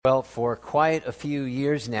Well, for quite a few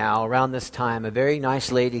years now, around this time, a very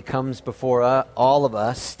nice lady comes before all of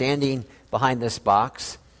us, standing behind this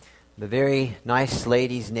box. The very nice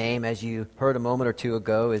lady's name, as you heard a moment or two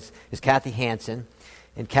ago, is Kathy Hansen.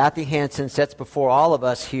 And Kathy Hansen sets before all of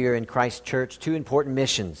us here in Christ Church two important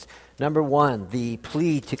missions. Number one, the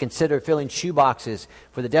plea to consider filling shoeboxes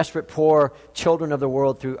for the desperate poor children of the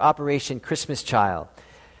world through Operation Christmas Child.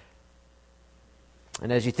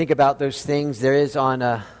 And as you think about those things, there is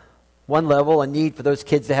on one level a need for those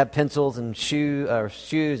kids to have pencils and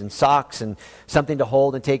shoes and socks and something to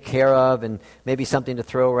hold and take care of and maybe something to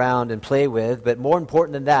throw around and play with. But more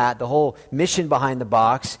important than that, the whole mission behind the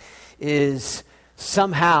box is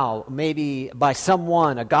somehow, maybe by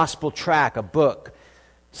someone, a gospel tract, a book,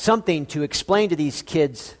 something to explain to these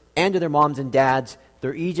kids and to their moms and dads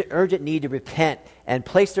their urgent need to repent and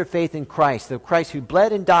place their faith in Christ, the Christ who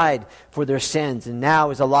bled and died for their sins and now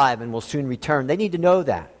is alive and will soon return. They need to know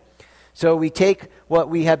that. So we take what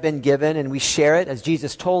we have been given and we share it as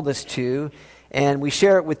Jesus told us to, and we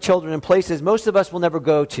share it with children in places most of us will never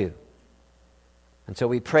go to. And so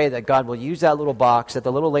we pray that God will use that little box that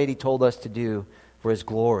the little lady told us to do for His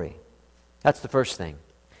glory. That's the first thing.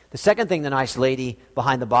 The second thing the nice lady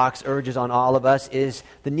behind the box urges on all of us is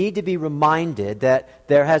the need to be reminded that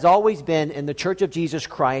there has always been in the Church of Jesus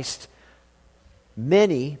Christ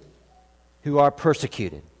many who are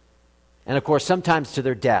persecuted. And of course, sometimes to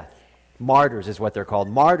their death. Martyrs is what they're called.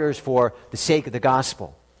 Martyrs for the sake of the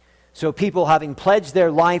gospel. So people having pledged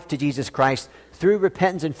their life to Jesus Christ through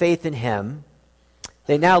repentance and faith in Him,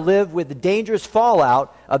 they now live with the dangerous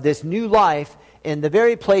fallout of this new life in the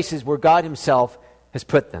very places where God Himself has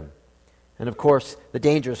put them. And of course, the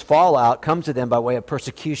dangerous fallout comes to them by way of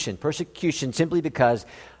persecution. Persecution simply because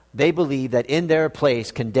they believe that in their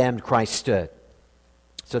place condemned Christ stood.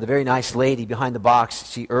 So the very nice lady behind the box,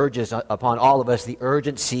 she urges upon all of us the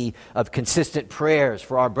urgency of consistent prayers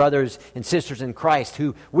for our brothers and sisters in Christ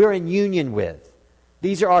who we're in union with.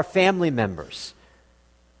 These are our family members.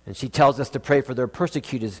 And she tells us to pray for their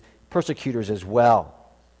persecutors as well,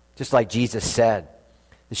 just like Jesus said.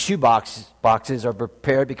 The shoe boxes are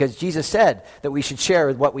prepared because Jesus said that we should share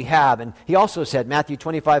with what we have. And He also said, Matthew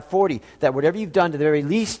 25:40, that whatever you've done to the very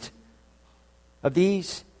least of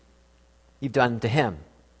these, you've done to Him.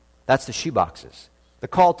 That's the shoe boxes. The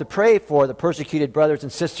call to pray for the persecuted brothers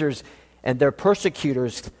and sisters and their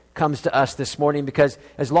persecutors comes to us this morning because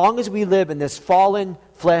as long as we live in this fallen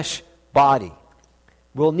flesh body,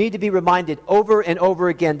 we'll need to be reminded over and over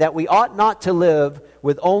again that we ought not to live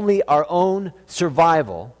with only our own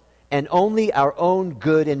survival and only our own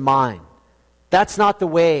good in mind. That's not the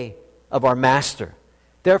way of our Master.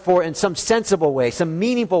 Therefore, in some sensible way, some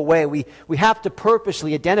meaningful way, we have to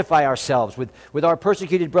purposely identify ourselves with our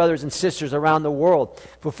persecuted brothers and sisters around the world,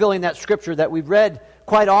 fulfilling that scripture that we've read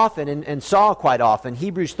quite often and saw quite often,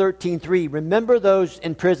 Hebrews 13:3. Remember those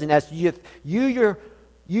in prison as if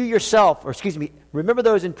remember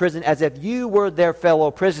those in prison as if you were their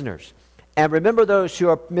fellow prisoners. And remember those who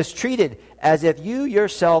are mistreated as if you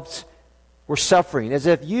yourselves were suffering, as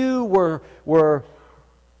if you were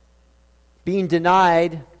being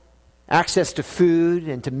denied access to food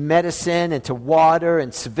and to medicine and to water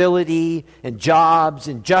and civility and jobs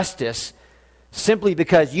and justice simply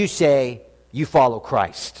because you say you follow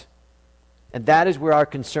Christ. And that is where our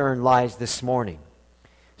concern lies this morning.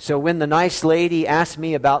 So when the nice lady asked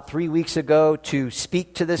me about 3 weeks ago to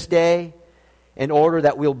speak to this day in order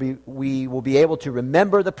that we will be able to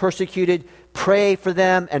remember the persecuted, pray for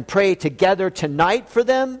them, and pray together tonight for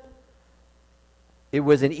them, it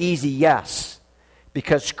was an easy yes.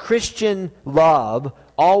 Because Christian love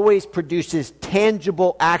always produces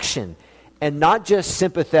tangible action and not just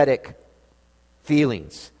sympathetic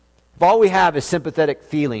feelings. If all we have is sympathetic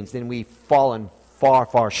feelings, then we've fallen far,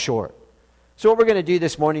 far short. So what we're going to do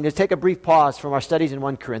this morning is take a brief pause from our studies in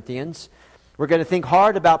 1 Corinthians. We're going to think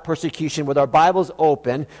hard about persecution with our Bibles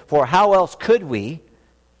open, for how else could we,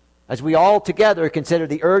 as we all together consider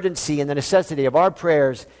the urgency and the necessity of our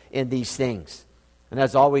prayers in these things. And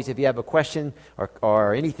as always, if you have a question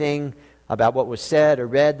or anything about what was said or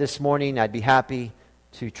read this morning, I'd be happy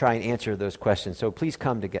to try and answer those questions. So please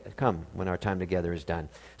come when our time together is done.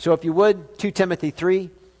 So if you would, 2 Timothy 3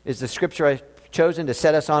 is the scripture I've chosen to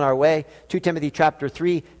set us on our way. 2 Timothy chapter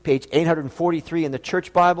 3, page 843 in the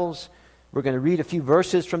church Bibles. We're going to read a few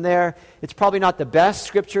verses from there. It's probably not the best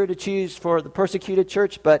scripture to choose for the persecuted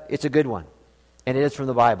church, but it's a good one. And it is from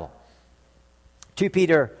the Bible. 2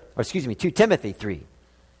 Timothy 3,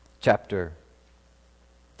 chapter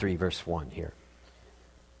 3, verse 1 here.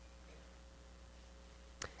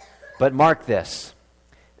 But mark this,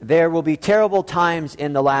 there will be terrible times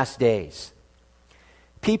in the last days.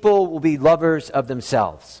 People will be lovers of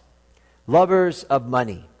themselves, lovers of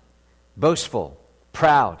money, boastful,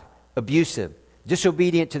 proud, abusive,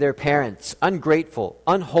 disobedient to their parents, ungrateful,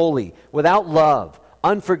 unholy, without love,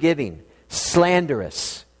 unforgiving,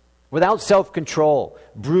 slanderous, without self-control,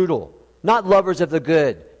 brutal, not lovers of the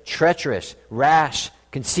good, treacherous, rash,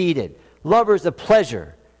 conceited, lovers of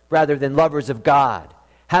pleasure rather than lovers of God,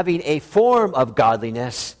 having a form of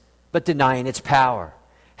godliness but denying its power.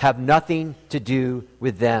 Have nothing to do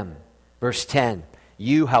with them. Verse 10,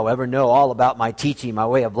 you, however, know all about my teaching, my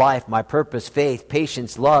way of life, my purpose, faith,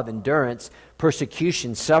 patience, love, endurance,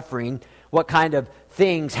 persecution, suffering, what kind of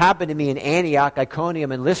things happened to me in Antioch,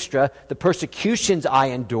 Iconium, and Lystra, the persecutions I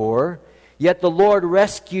endure, yet the Lord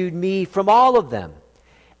rescued me from all of them.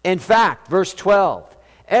 In fact, verse 12,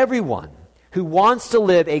 everyone who wants to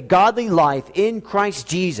live a godly life in Christ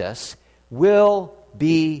Jesus will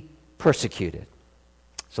be persecuted.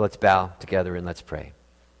 So let's bow together and let's pray.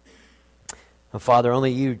 Oh, Father,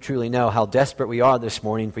 only you truly know how desperate we are this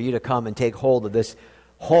morning for you to come and take hold of this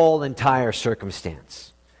whole entire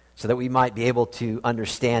circumstance so that we might be able to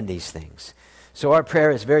understand these things. So our prayer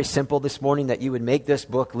is very simple this morning, that you would make this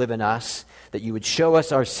book live in us, that you would show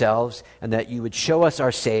us ourselves, and that you would show us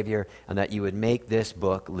our Savior, and that you would make this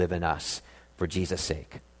book live in us for Jesus'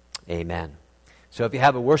 sake. Amen. So if you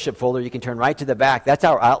have a worship folder, you can turn right to the back. That's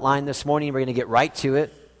our outline this morning. We're going to get right to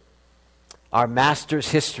it. Our Master's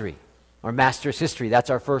History. Our Master's History. That's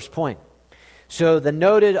our first point. So the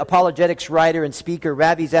noted apologetics writer and speaker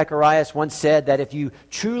Ravi Zacharias once said that if you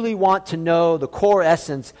truly want to know the core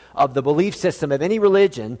essence of the belief system of any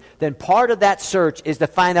religion, then part of that search is to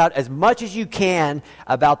find out as much as you can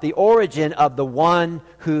about the origin of the one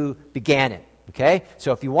who began it. Okay?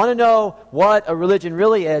 So if you want to know what a religion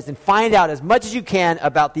really is, then find out as much as you can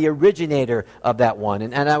about the originator of that one.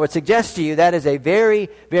 And I would suggest to you that is a very,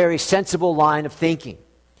 very sensible line of thinking.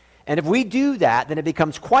 And if we do that, then it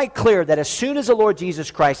becomes quite clear that as soon as the Lord Jesus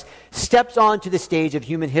Christ steps onto the stage of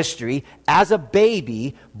human history as a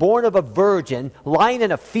baby, born of a virgin, lying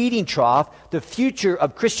in a feeding trough, the future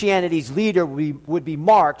of Christianity's leader would be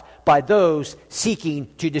marked by those seeking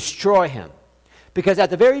to destroy him. Because at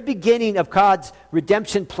the very beginning of God's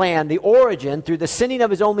redemption plan, the origin, through the sending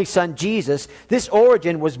of his only son Jesus, this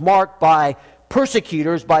origin was marked by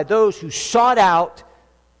persecutors, by those who sought out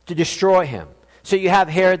to destroy him. So you have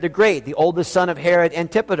Herod the Great, the oldest son of Herod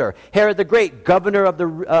Antipater. Herod the Great, governor of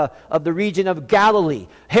the region of Galilee.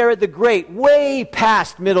 Herod the Great, way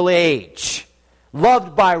past middle age,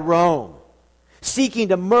 loved by Rome, seeking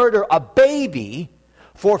to murder a baby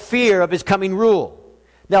for fear of his coming rule.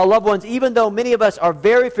 Now, loved ones, even though many of us are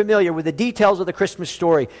very familiar with the details of the Christmas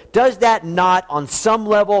story, does that not, on some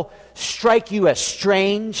level, strike you as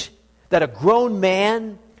strange that a grown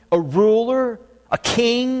man, a ruler, a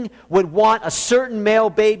king would want a certain male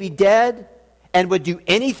baby dead and would do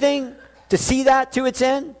anything to see that to its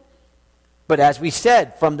end? But as we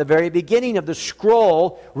said, from the very beginning of the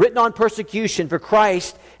scroll written on persecution for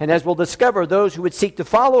Christ, and as we'll discover, those who would seek to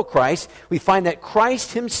follow Christ, we find that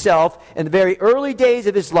Christ himself, in the very early days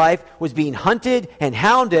of his life, was being hunted and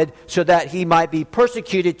hounded so that he might be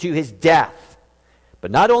persecuted to his death.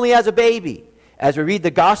 But not only as a baby. As we read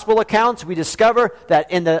the gospel accounts, we discover that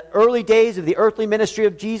in the early days of the earthly ministry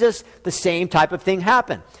of Jesus, the same type of thing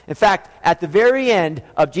happened. In fact, at the very end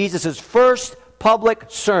of Jesus' first public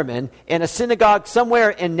sermon in a synagogue somewhere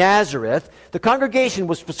in Nazareth, the congregation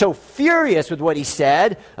was so furious with what he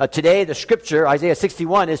said. Today, the scripture, Isaiah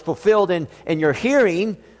 61, is fulfilled in your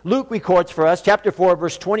hearing. Luke records for us, chapter 4,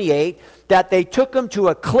 verse 28, that they took him to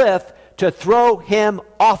a cliff to throw him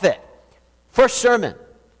off it. First sermon.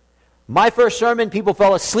 My first sermon, people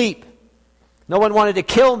fell asleep. No one wanted to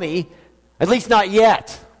kill me, at least not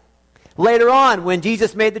yet. Later on, when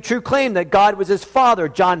Jesus made the true claim that God was his Father,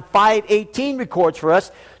 John 5:18 records for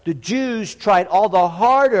us, the Jews tried all the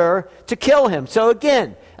harder to kill him. So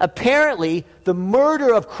again, apparently the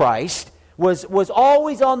murder of Christ was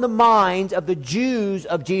always on the minds of the Jews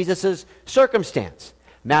of Jesus' circumstance.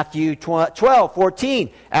 Matthew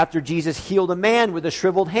 12:14, after Jesus healed a man with a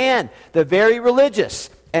shriveled hand, the very religious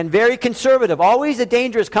and very conservative, always a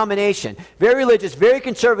dangerous combination, very religious, very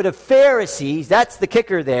conservative Pharisees, that's the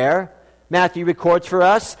kicker there, Matthew records for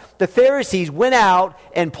us, the Pharisees went out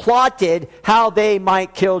and plotted how they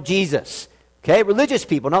might kill Jesus. Okay, religious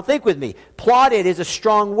people, now think with me. Plotted is a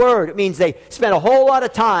strong word. It means they spent a whole lot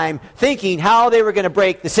of time thinking how they were going to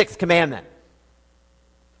break the sixth commandment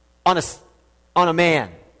on a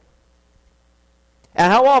man.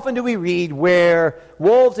 And how often do we read where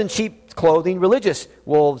wolves in sheep's clothing, religious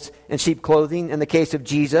wolves in sheep clothing, in the case of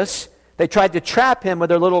Jesus, they tried to trap him with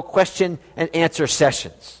their little question and answer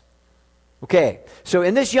sessions. Okay, so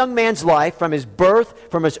in this young man's life, from his birth,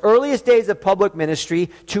 from his earliest days of public ministry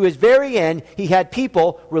to his very end, he had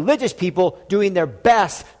people, religious people, doing their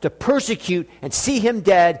best to persecute and see him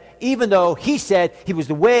dead, even though he said he was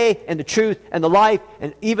the way and the truth and the life,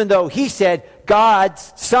 and even though he said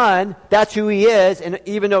God's son, that's who he is, and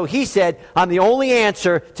even though he said, I'm the only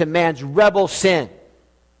answer to man's rebel sin.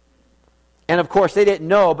 And of course, they didn't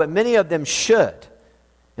know, but many of them should.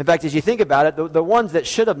 In fact, as you think about it, the ones that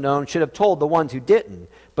should have known should have told the ones who didn't.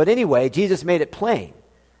 But anyway, Jesus made it plain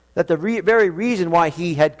that the very reason why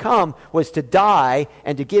he had come was to die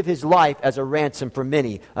and to give his life as a ransom for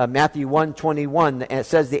many. Matthew 1:21, it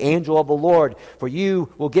says, the angel of the Lord, for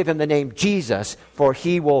you will give him the name Jesus, for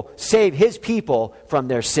he will save his people from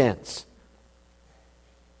their sins.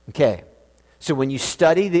 Okay. So when you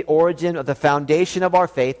study the origin of the foundation of our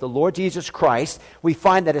faith, the Lord Jesus Christ, we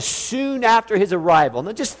find that as soon after his arrival,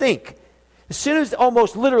 now just think, as soon as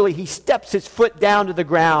almost literally he steps his foot down to the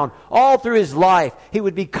ground, all through his life, he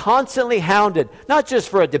would be constantly hounded, not just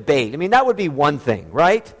for a debate. I mean, that would be one thing,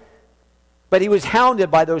 right? But he was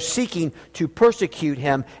hounded by those seeking to persecute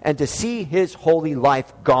him and to see his holy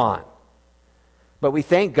life gone. But we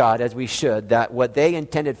thank God, as we should, that what they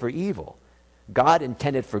intended for evil, God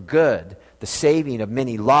intended for good, the saving of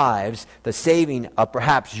many lives, the saving of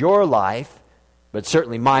perhaps your life, but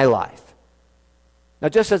certainly my life. Now,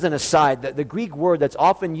 just as an aside, the Greek word that's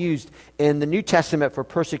often used in the New Testament for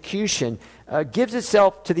persecution gives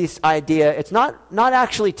itself to this idea. It's not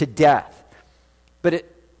actually to death, but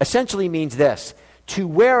it essentially means this: to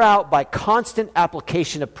wear out by constant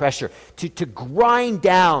application of pressure, to grind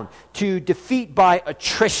down, to defeat by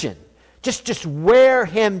attrition. Just wear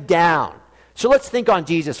him down. So let's think on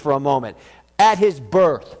Jesus for a moment. At his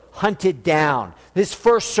birth, hunted down. His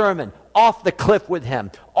first sermon, off the cliff with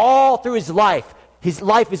him. All through his life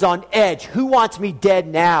is on edge. Who wants me dead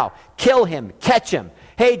now? Kill him, catch him.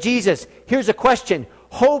 Hey, Jesus, here's a question.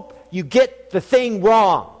 Hope you get the thing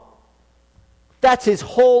wrong. That's his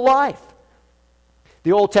whole life.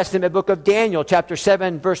 The Old Testament book of Daniel, chapter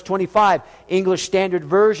 7, verse 25, English Standard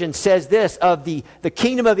Version says this, of the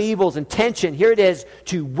kingdom of evil's intention, here it is,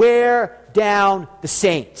 to wear down the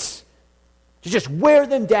saints. To just wear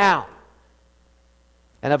them down.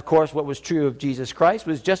 And of course, what was true of Jesus Christ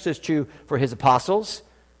was just as true for his apostles.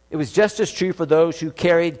 It was just as true for those who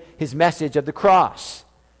carried his message of the cross.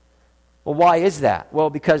 Well, why is that? Well,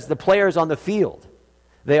 because the players on the field,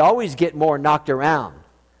 they always get more knocked around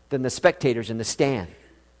than the spectators in the stand.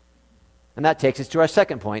 And that takes us to our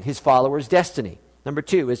second point, his followers' destiny. Number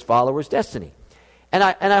 2, his followers' destiny. And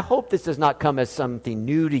I hope this does not come as something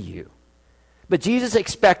new to you. But Jesus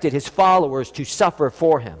expected his followers to suffer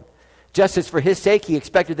for him, just as for his sake he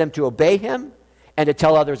expected them to obey him and to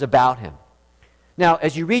tell others about him. Now,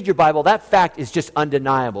 as you read your Bible, that fact is just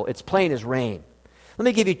undeniable. It's plain as rain. Let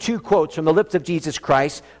me give you 2 quotes from the lips of Jesus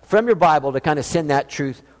Christ from your Bible to kind of send that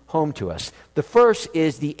truth home to us. The first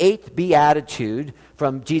is the 8th Beatitude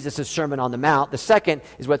from Jesus' Sermon on the Mount. The second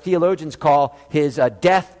is what theologians call his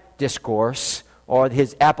death discourse, or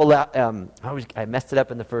his I messed it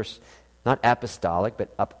up in the first, not apostolic, but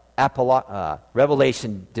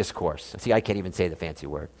revelation discourse. See, I can't even say the fancy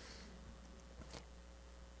word.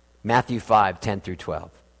 Matthew 5, 10 through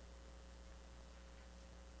 12.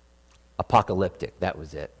 Apocalyptic, that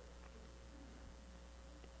was it.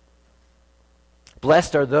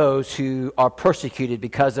 Blessed are those who are persecuted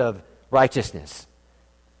because of righteousness,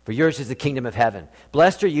 for yours is the kingdom of heaven.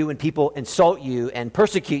 Blessed are you when people insult you and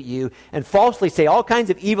persecute you and falsely say all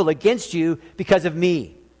kinds of evil against you because of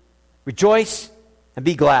me. Rejoice and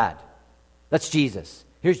be glad. That's Jesus.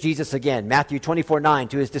 Here's Jesus again, Matthew 24:9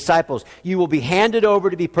 to his disciples. You will be handed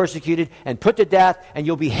over to be persecuted and put to death, and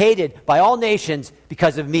you'll be hated by all nations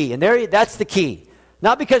because of me. And that's the key.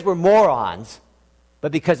 Not because we're morons,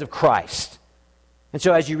 but because of Christ. And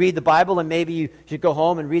so as you read the Bible, and maybe you should go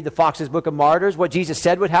home and read the Fox's Book of Martyrs, what Jesus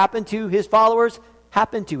said would happen to his followers,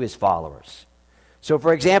 happened to his followers. So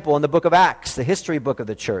for example, in the book of Acts, the history book of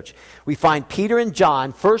the church, we find Peter and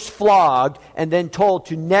John first flogged and then told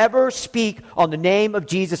to never speak on the name of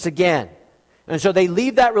Jesus again. And so they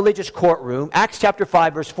leave that religious courtroom, Acts chapter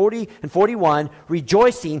 5, verse 40 and 41,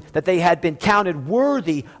 rejoicing that they had been counted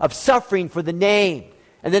worthy of suffering for the name.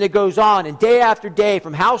 And then it goes on, and day after day,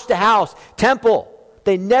 from house to house, temple,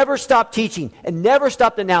 they never stopped teaching and never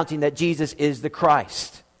stopped announcing that Jesus is the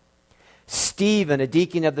Christ. Stephen, a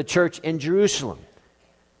deacon of the church in Jerusalem.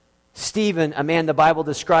 Stephen, a man the Bible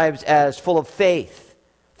describes as full of faith,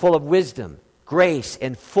 full of wisdom, grace,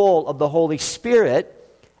 and full of the Holy Spirit.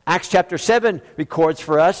 Acts chapter 7 records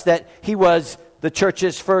for us that he was the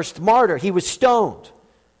church's first martyr. He was stoned.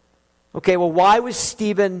 Okay, well, why was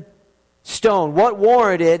Stephen Stone. What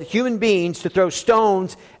warranted human beings to throw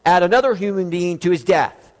stones at another human being to his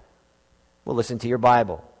death? Well, listen to your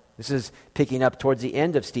Bible. This is picking up towards the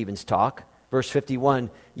end of Stephen's talk. Verse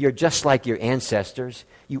 51, you're just like your ancestors.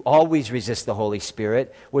 You always resist the Holy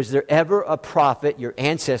Spirit. Was there ever a prophet your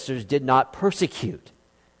ancestors did not persecute?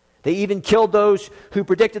 They even killed those who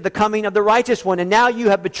predicted the coming of the righteous one, and now you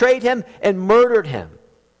have betrayed him and murdered him.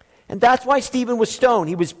 And that's why Stephen was stoned.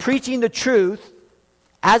 He was preaching the truth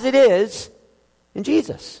as it is in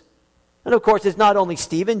Jesus. And of course, it's not only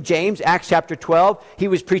Stephen. James, Acts chapter 12, he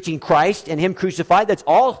was preaching Christ and him crucified. That's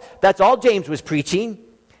all James was preaching.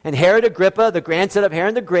 And Herod Agrippa, the grandson of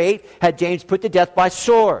Herod the Great, had James put to death by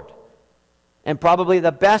sword. And probably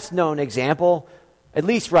the best known example, at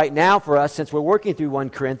least right now for us, since we're working through 1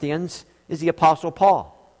 Corinthians, is the Apostle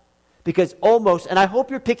Paul. Because almost, and I hope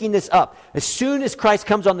you're picking this up, as soon as Christ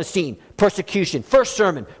comes on the scene, persecution, first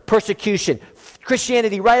sermon, persecution,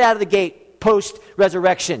 Christianity right out of the gate,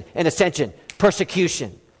 post-resurrection and ascension,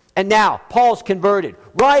 persecution. And now, Paul's converted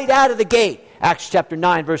right out of the gate. Acts chapter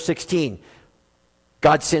 9, verse 16.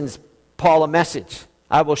 God sends Paul a message.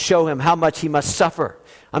 I will show him how much he must suffer.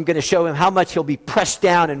 I'm going to show him how much he'll be pressed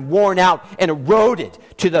down and worn out and eroded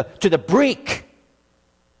to the brink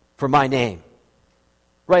for my name.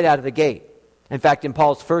 Right out of the gate. In fact, in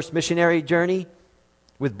Paul's first missionary journey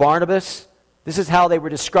with Barnabas, this is how they were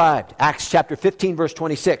described. Acts chapter 15, verse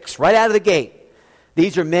 26. Right out of the gate.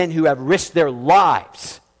 These are men who have risked their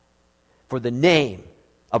lives for the name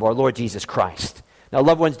of our Lord Jesus Christ. Now,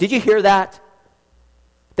 loved ones, did you hear that?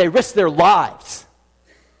 They risked their lives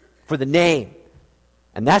for the name.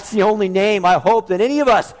 And that's the only name I hope that any of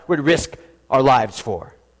us would risk our lives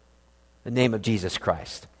for. The name of Jesus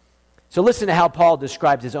Christ. So listen to how Paul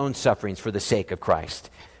describes his own sufferings for the sake of Christ.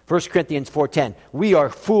 1 Corinthians 4:10, we are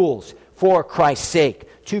fools for Christ's sake.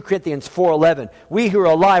 2 Corinthians 4:11, we who are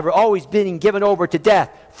alive are always being given over to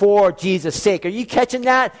death for Jesus' sake. Are you catching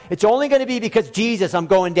that? It's only going to be because Jesus I'm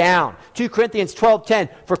going down. 2 Corinthians 12:10,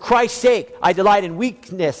 for Christ's sake I delight in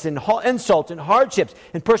weakness and insults and hardships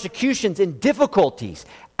and persecutions and difficulties.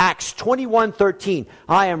 Acts 21:13,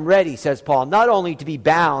 I am ready, says Paul, not only to be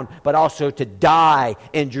bound, but also to die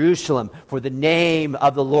in Jerusalem for the name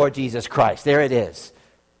of the Lord Jesus Christ. There it is.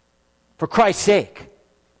 For Christ's sake.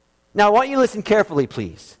 Now, I want you to listen carefully,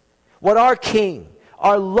 please. What our King,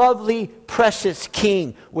 our lovely, precious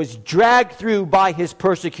King, was dragged through by his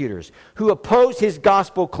persecutors, who opposed his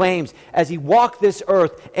gospel claims as he walked this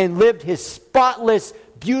earth and lived his spotless,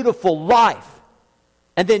 beautiful life,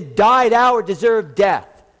 and then died our deserved death.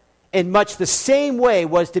 In much the same way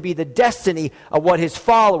was to be the destiny of what his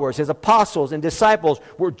followers, his apostles and disciples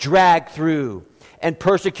were dragged through and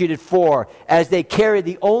persecuted for as they carried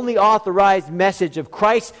the only authorized message of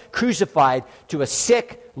Christ crucified to a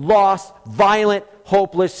sick, lost, violent,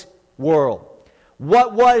 hopeless world.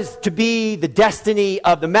 What was to be the destiny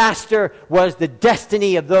of the Master was the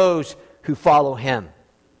destiny of those who follow him.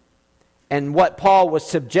 And what Paul was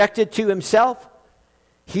subjected to himself,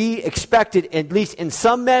 he expected, at least in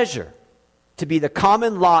some measure, to be the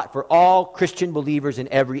common lot for all Christian believers in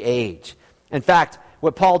every age. In fact,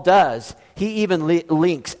 what Paul does, he even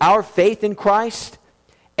links our faith in Christ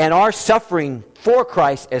and our suffering for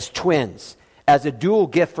Christ as twins, as a dual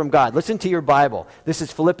gift from God. Listen to your Bible. This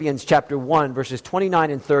is Philippians chapter 1, verses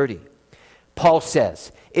 29 and 30. Paul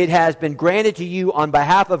says, it has been granted to you on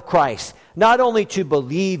behalf of Christ, not only to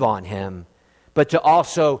believe on him, but to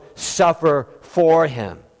also suffer for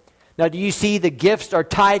him. Now, do you see the gifts are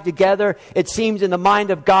tied together? It seems in the mind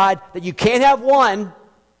of God that you can't have one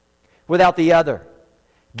without the other.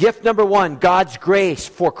 Gift number one, God's grace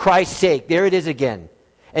for Christ's sake. There it is again.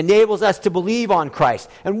 Enables us to believe on Christ.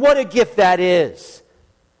 And what a gift that is.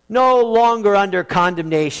 No longer under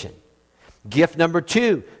condemnation. Gift number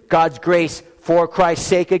two, God's grace for Christ's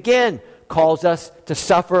sake again calls us to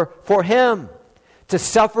suffer for him. To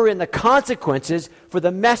suffer in the consequences for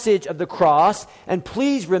the message of the cross. And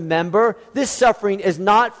please remember, this suffering is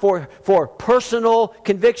not for personal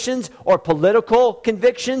convictions or political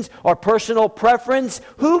convictions or personal preference.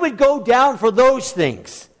 Who would go down for those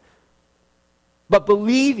things? But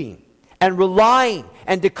believing and relying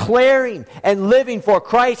and declaring and living for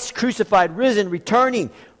Christ crucified, risen,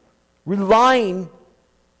 returning, relying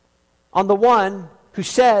on the one who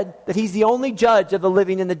said that he's the only judge of the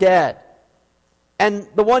living and the dead. And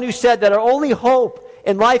the one who said that our only hope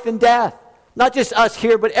in life and death, not just us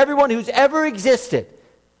here, but everyone who's ever existed,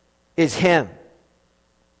 is him.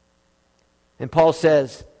 And Paul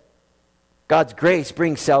says, God's grace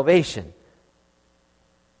brings salvation.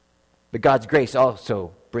 But God's grace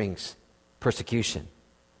also brings persecution.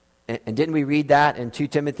 And didn't we read that in 2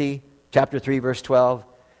 Timothy chapter 3, verse 12?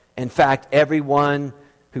 In fact, everyone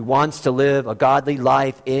who wants to live a godly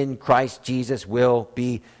life in Christ Jesus will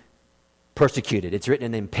be persecuted. It's written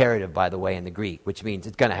in the imperative, by the way, in the Greek, which means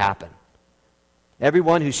it's going to happen.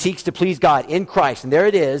 Everyone who seeks to please God in Christ, and there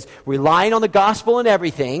it is, relying on the gospel and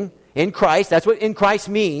everything in Christ, that's what in Christ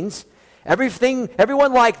means.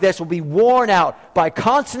 Everyone like this will be worn out by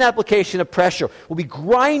constant application of pressure, will be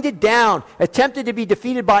grinded down, attempted to be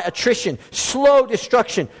defeated by attrition, slow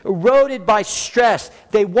destruction, eroded by stress.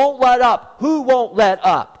 They won't let up. Who won't let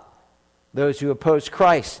up? Those who oppose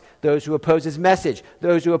Christ, those who oppose his message,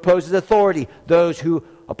 those who oppose his authority, those who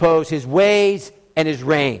oppose his ways and his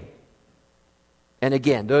reign. And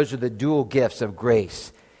again, those are the dual gifts of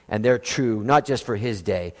grace. And they're true, not just for his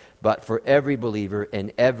day, but for every believer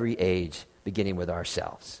in every age, beginning with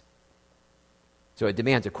ourselves. So it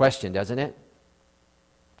demands a question, doesn't it?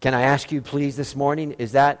 Can I ask you, please, this morning,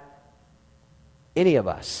 is that any of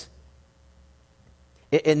us?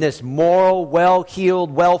 In this moral,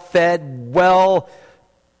 well-heeled, well-fed,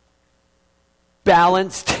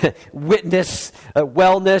 well-balanced,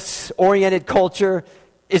 wellness-oriented culture,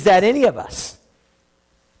 is that any of us?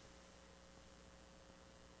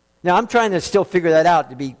 Now, I'm trying to still figure that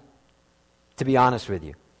out, to be honest with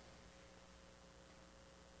you.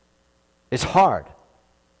 It's hard,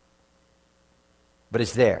 but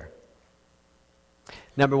it's there.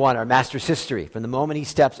 Number one, our master's history. From the moment he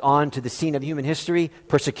steps onto the scene of human history,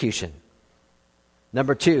 persecution.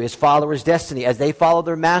 Number two, his followers' destiny. As they follow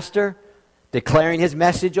their master, declaring his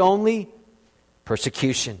message only,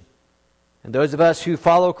 persecution. And those of us who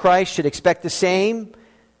follow Christ should expect the same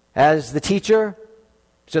as the teacher,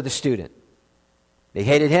 so the student. They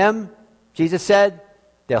hated him, Jesus said,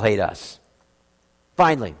 they'll hate us.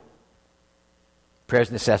 Finally,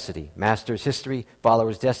 prayer's necessity. Master's history,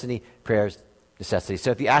 follower's destiny, prayer's necessity.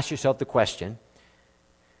 So if you ask yourself the question,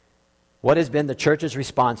 what has been the church's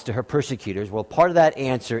response to her persecutors? Well, part of that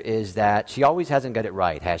answer is that she always hasn't got it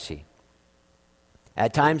right, has she?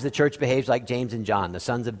 At times the church behaves like James and John, the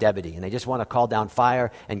sons of Zebedee, and they just want to call down fire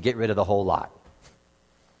and get rid of the whole lot.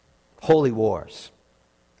 Holy wars.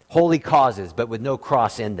 Holy causes, but with no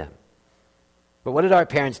cross in them. But what did our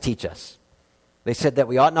parents teach us? They said that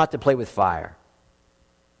we ought not to play with fire.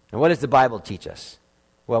 And what does the Bible teach us?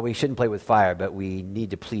 Well, we shouldn't play with fire, but we need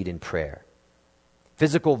to plead in prayer.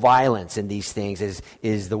 Physical violence in these things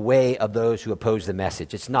is the way of those who oppose the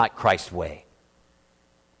message. It's not Christ's way.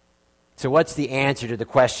 So what's the answer to the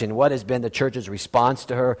question, what has been the church's response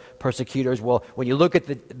to her persecutors? Well, when you look at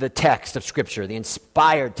the text of Scripture, the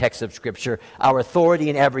inspired text of Scripture, our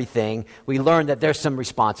authority in everything, we learn that there's some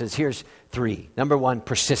responses. Here's three. Number one,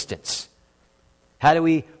 persistence. How do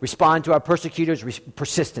we respond to our persecutors?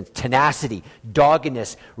 Persistence, tenacity,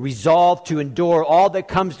 doggedness, resolve to endure all that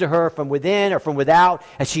comes to her from within or from without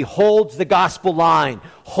as she holds the gospel line.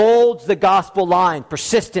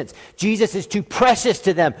 Persistence. Jesus is too precious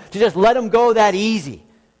to them to just let them go that easy.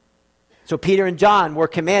 So Peter and John were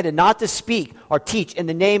commanded not to speak or teach in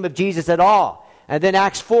the name of Jesus at all. And then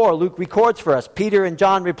Acts 4, Luke records for us, Peter and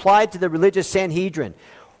John replied to the religious Sanhedrin,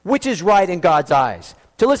 which is right in God's eyes?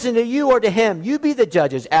 To listen to you or to him, you be the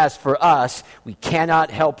judges. As for us, we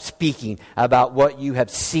cannot help speaking about what you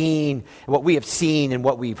have seen, what we have seen and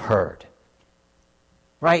what we've heard.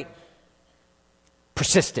 Right?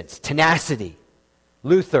 Persistence, tenacity.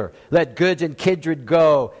 Luther, let goods and kindred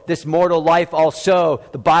go, this mortal life also,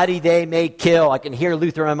 the body they may kill. I can hear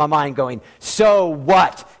Luther in my mind going, so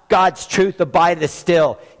what? God's truth abideth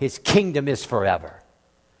still. His kingdom is forever.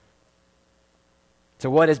 So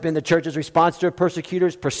what has been the church's response to her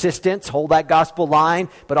persecutors? Persistence, hold that gospel line,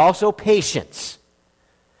 but also patience.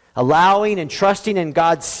 Allowing and trusting in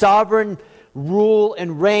God's sovereign rule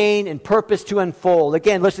and reign and purpose to unfold.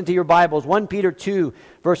 Again, listen to your Bibles. 1 Peter 2,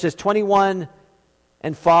 verses 21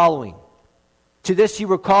 and following. To this you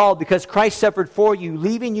were called because Christ suffered for you,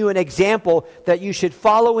 leaving you an example that you should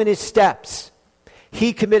follow in his steps.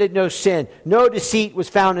 He committed no sin. No deceit was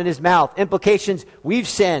found in his mouth. Implications, we've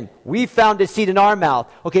sinned. We've found deceit in our mouth.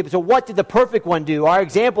 Okay, but so what did the perfect one do? Our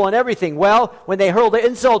example in everything. Well, when they hurled and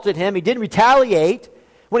insulted him, he didn't retaliate.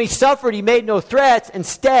 When he suffered, he made no threats.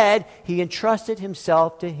 Instead, he entrusted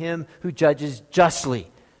himself to him who judges justly.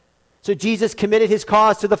 So Jesus committed his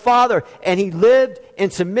cause to the Father, and he lived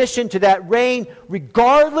in submission to that reign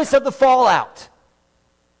regardless of the fallout.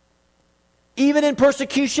 Even in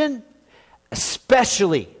persecution,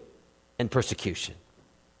 especially in persecution.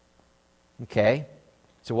 Okay?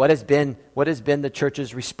 So what has been the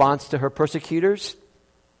church's response to her persecutors?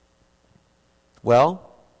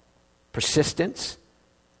 Well, persistence,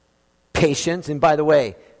 patience, and by the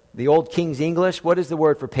way, the old King's English, what is the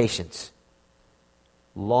word for patience?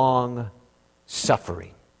 Long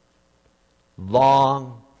suffering.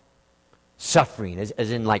 long suffering,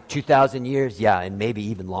 as in like 2,000 years? Yeah, and maybe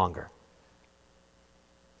even longer.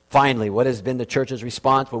 Finally, what has been the church's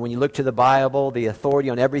response? Well, when you look to the Bible, the authority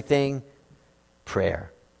on everything,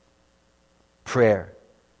 prayer. Prayer.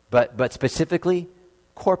 But specifically,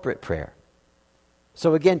 corporate prayer.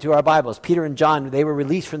 So again, to our Bibles, Peter and John, they were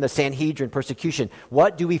released from the Sanhedrin persecution.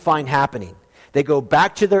 What do we find happening? They go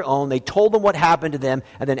back to their own. They told them what happened to them.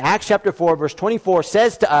 And then Acts chapter 4, verse 24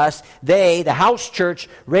 says to us, they, the house church,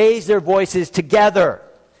 raised their voices together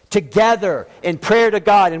in prayer to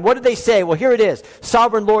God. And what did they say? Well, here it is.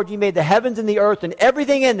 Sovereign Lord, you made the heavens and the earth and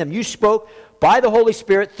everything in them. You spoke by the Holy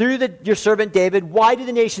Spirit through your servant David. Why do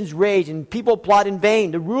the nations rage and people plot in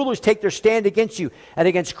vain? The rulers take their stand against you and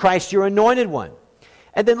against Christ, your anointed one.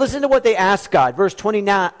 And then listen to what they ask God. Verse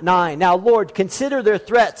 29. Now, Lord, consider their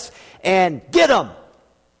threats and get them.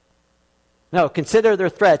 No, consider their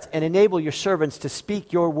threats and enable your servants to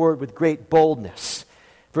speak your word with great boldness.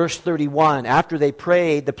 Verse 31, after they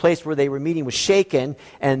prayed, the place where they were meeting was shaken,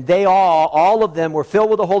 and they all of them were filled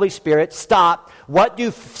with the Holy Spirit. Stop. What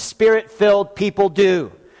do Spirit-filled people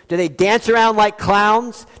do? Do they dance around like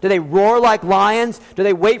clowns? Do they roar like lions? Do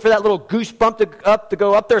they wait for that little goosebump to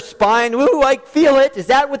go up their spine? Ooh, I feel it. Is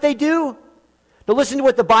that what they do? Now listen to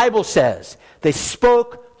what the Bible says. They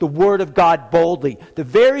spoke the word of God boldly. The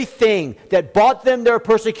very thing that brought them their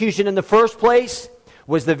persecution in the first place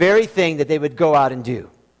was the very thing that they would go out and do.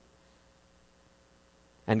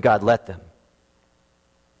 And God let them.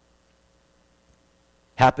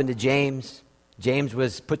 Happened to James. James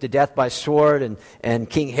was put to death by sword, and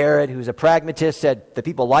King Herod, who's a pragmatist, said, the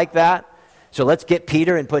people like that, so let's get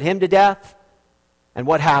Peter and put him to death. And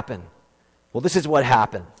what happened? Well, this is what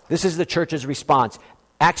happened. This is the church's response.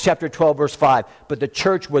 Acts chapter 12, verse 5. But the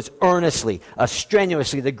church was earnestly,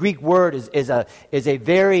 strenuously. The Greek word is a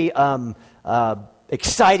very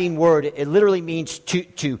exciting word. It literally means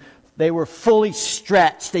to. They were fully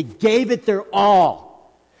stretched. They gave it their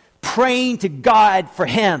all, praying to God for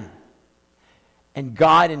him. And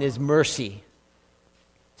God in his mercy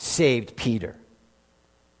saved Peter.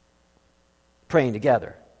 Praying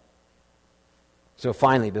together. So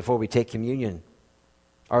finally, before we take communion,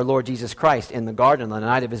 our Lord Jesus Christ in the garden on the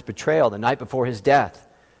night of his betrayal, the night before his death,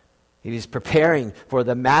 he was preparing for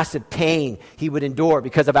the massive pain he would endure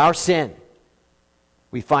because of our sin.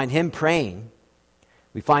 We find him praying.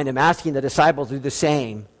 We find him asking the disciples to do the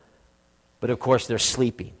same. But of course, they're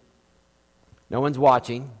sleeping. No one's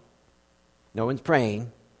watching. No one's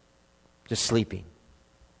praying, just sleeping.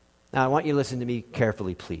 Now, I want you to listen to me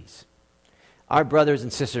carefully, please. Our brothers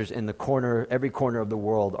and sisters in every corner of the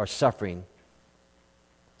world are suffering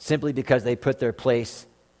simply because they put their trust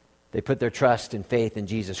and faith in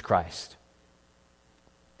Jesus Christ.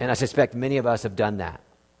 And I suspect many of us have done that.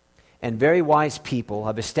 And very wise people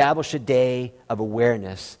have established a day of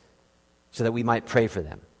awareness so that we might pray for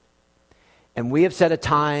them. And we have set a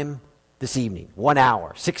time this evening, 1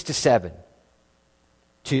 hour, 6 to 7,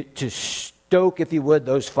 to stoke, if you would,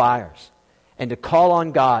 those fires and to call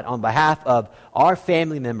on God on behalf of our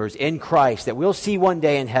family members in Christ that we'll see one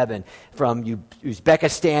day in heaven from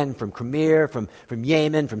Uzbekistan, from Crimea, from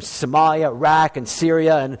Yemen, from Somalia, Iraq, and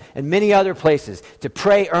Syria, and many other places, to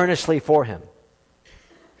pray earnestly for him.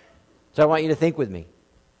 So I want you to think with me.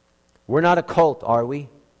 We're not a cult, are we?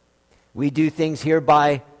 We do things here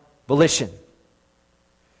by volition.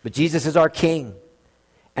 But Jesus is our King.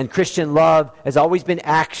 And Christian love has always been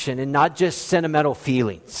action and not just sentimental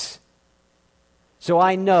feelings. So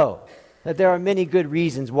I know that there are many good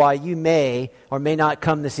reasons why you may or may not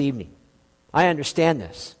come this evening. I understand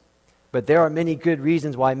this. But there are many good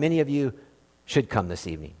reasons why many of you should come this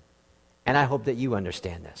evening. And I hope that you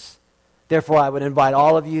understand this. Therefore, I would invite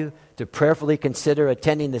all of you to prayerfully consider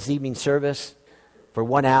attending this evening service for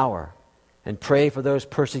 1 hour and pray for those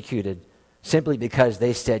persecuted simply because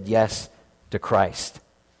they said yes to Christ,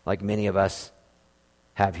 like many of us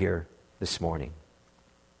have here this morning.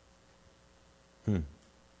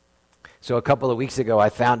 So a couple of weeks ago, I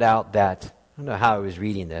found out that, I don't know how I was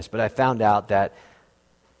reading this, but I found out that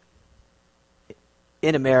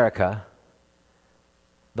in America,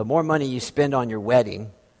 the more money you spend on your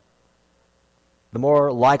wedding, the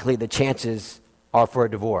more likely the chances are for a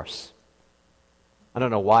divorce. I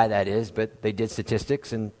don't know why that is, but they did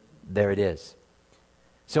statistics, and there it is.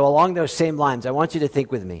 So along those same lines, I want you to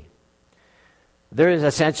think with me. There is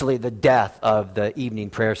essentially the death of the evening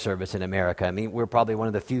prayer service in America. I mean, we're probably one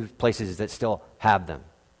of the few places that still have them.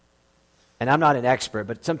 And I'm not an expert,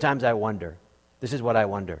 but sometimes I wonder. This is what I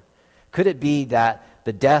wonder. Could it be that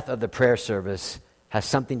the death of the prayer service has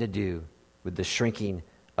something to do with the shrinking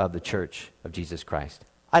of the Church of Jesus Christ?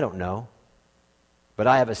 I don't know. but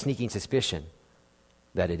I have a sneaking suspicion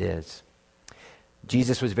that it is.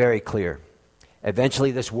 Jesus was very clear.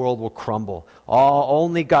 Eventually this world will crumble.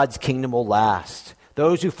 Only God's kingdom will last.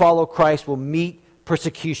 Those who follow Christ will meet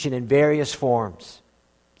persecution in various forms.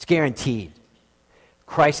 It's guaranteed.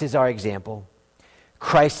 Christ is our example.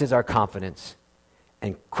 Christ is our confidence.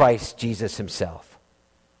 And Christ, Jesus himself,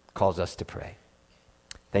 calls us to pray.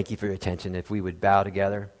 Thank you for your attention. If we would bow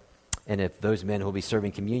together, and if those men who will be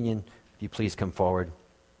serving communion, if you please come forward.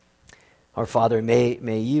 Our Father, may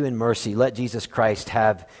you in mercy let Jesus Christ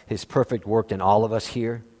have his perfect work in all of us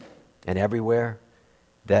here and everywhere,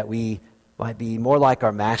 that we might be more like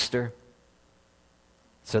our Master,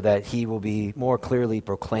 so that he will be more clearly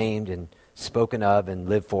proclaimed and spoken of and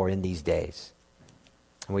lived for in these days.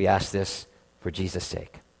 And we ask this for Jesus'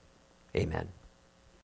 sake. Amen.